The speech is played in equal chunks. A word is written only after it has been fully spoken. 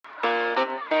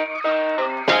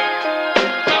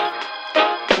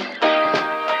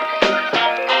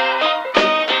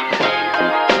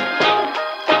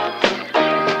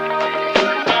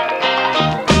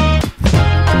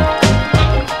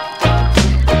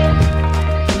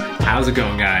How's it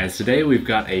going, guys? Today we've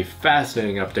got a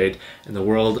fascinating update in the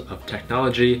world of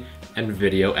technology and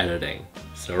video editing.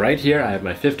 So right here I have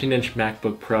my 15-inch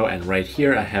MacBook Pro, and right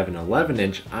here I have an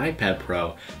 11-inch iPad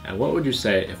Pro. And what would you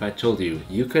say if I told you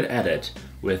you could edit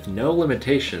with no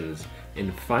limitations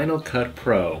in Final Cut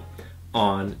Pro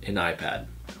on an iPad?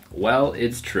 Well,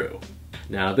 it's true.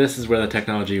 Now this is where the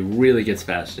technology really gets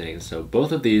fascinating. So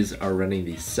both of these are running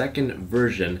the second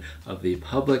version of the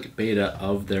public beta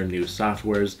of their new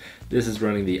softwares. This is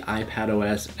running the iPad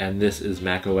OS and this is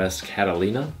macOS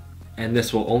Catalina. And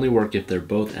this will only work if they're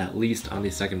both at least on the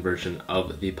second version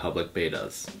of the public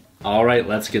betas. Alright,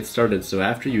 let's get started. So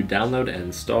after you download and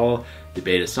install the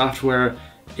beta software,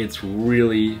 it's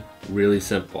really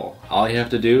simple. All you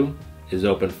have to do is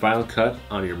open Final Cut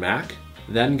on your Mac.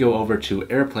 Then go over to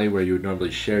AirPlay, where you would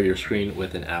normally share your screen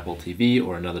with an Apple TV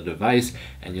or another device,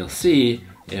 and you'll see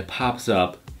it pops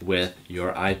up with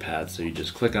your iPad. So you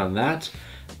just click on that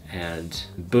and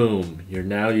boom, you're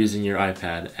now using your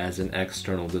iPad as an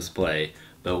external display.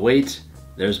 But wait,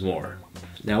 there's more.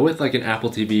 Now with like an Apple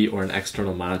TV or an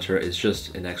external monitor, it's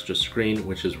just an extra screen,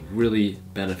 which is really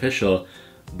beneficial.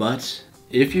 But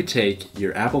if you take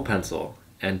your Apple Pencil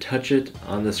and touch it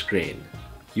on the screen,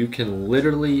 you can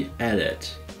literally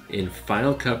edit in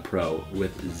Final Cut Pro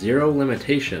with zero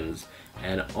limitations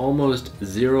and almost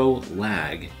zero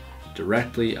lag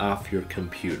directly off your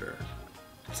computer.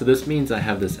 So this means I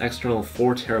have this external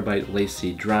 4 terabyte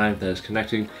LaCie drive that is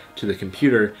connecting to the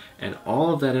computer, and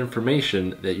all of that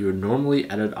information that you would normally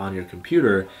edit on your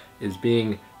computer is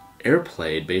being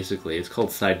airplayed, basically. It's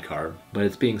called Sidecar, but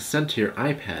it's being sent to your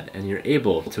iPad, and you're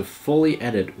able to fully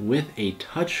edit with a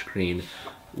touchscreen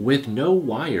with no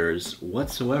wires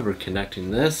whatsoever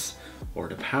connecting this or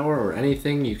to power or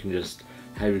anything. You can just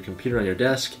have your computer on your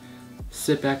desk,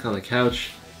 sit back on the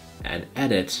couch, and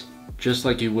edit just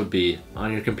like you would be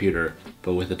on your computer,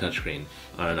 but with a touchscreen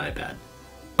on an iPad.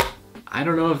 I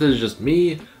don't know if this is just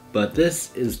me, but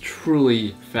this is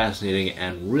truly fascinating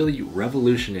and really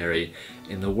revolutionary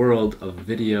in the world of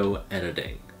video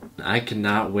editing. I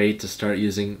cannot wait to start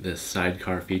using this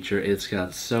sidecar feature. It's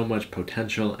got so much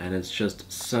potential, and it's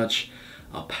just such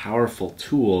a powerful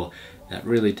tool that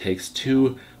really takes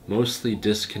two mostly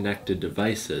disconnected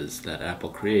devices that Apple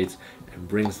creates and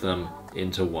brings them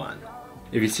into one.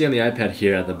 If you see on the iPad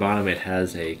here at the bottom, it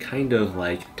has a kind of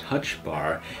like touch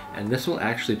bar, and this will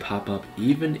actually pop up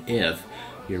even if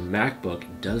your MacBook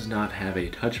does not have a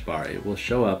touch bar. It will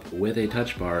show up with a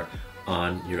touch bar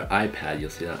on your iPad. You'll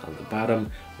see that on the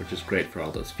bottom, which is great for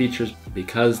all those features.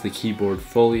 Because the keyboard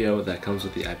folio that comes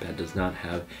with the iPad does not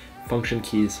have function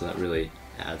keys, so that really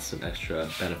adds some extra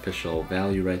beneficial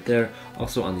value right there.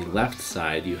 Also on the left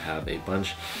side, you have a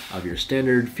bunch of your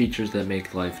standard features that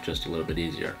make life just a little bit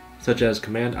easier, such as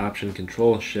Command, Option,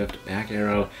 Control, Shift, back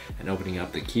arrow, and opening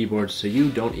up the keyboard. So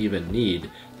you don't even need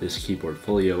this keyboard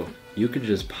folio. You could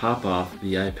just pop off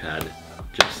the iPad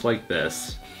just like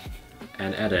this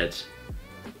and edit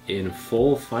in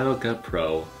full Final Cut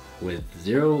Pro with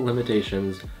zero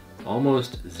limitations,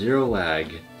 almost zero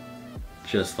lag,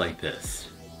 just like this.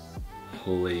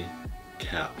 Holy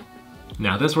cow.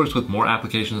 Now this works with more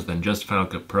applications than just Final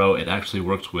Cut Pro. It actually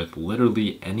works with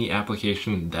literally any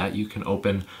application that you can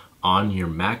open on your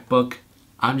MacBook.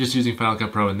 I'm just using Final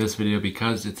Cut Pro in this video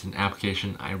because it's an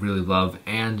application I really love,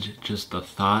 and just the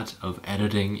thought of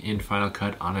editing in Final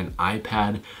Cut on an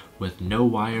iPad with no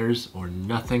wires or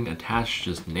nothing attached,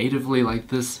 just natively like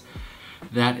this,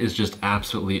 that is just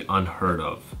absolutely unheard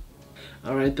of.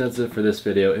 Alright, that's it for this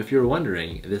video. If you're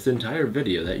wondering, this entire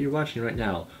video that you're watching right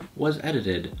now was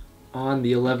edited on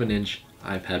the 11-inch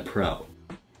iPad Pro.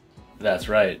 That's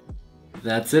right.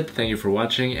 That's it. Thank you for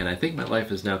watching, and I think my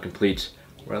life is now complete,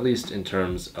 or at least in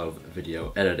terms of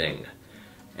video editing.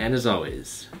 And as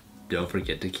always, don't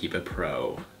forget to keep it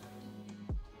pro.